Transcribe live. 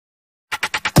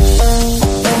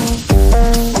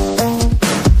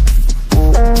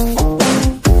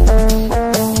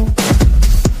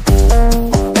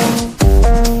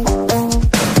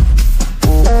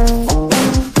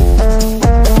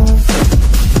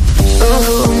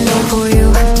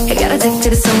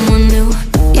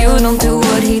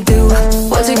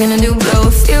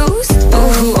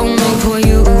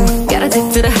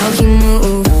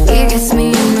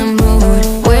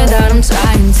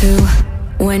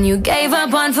one you gave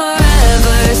up on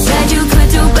forever. Said you could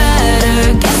do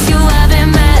better, guess you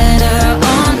haven't met her.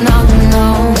 Oh no, no.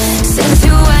 Since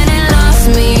you went and lost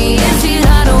me, it's easy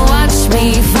how to watch me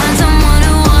find someone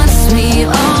who wants me.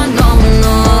 Oh no,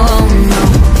 no, no.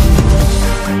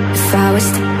 If I was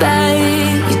to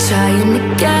beg, you're trying to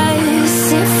get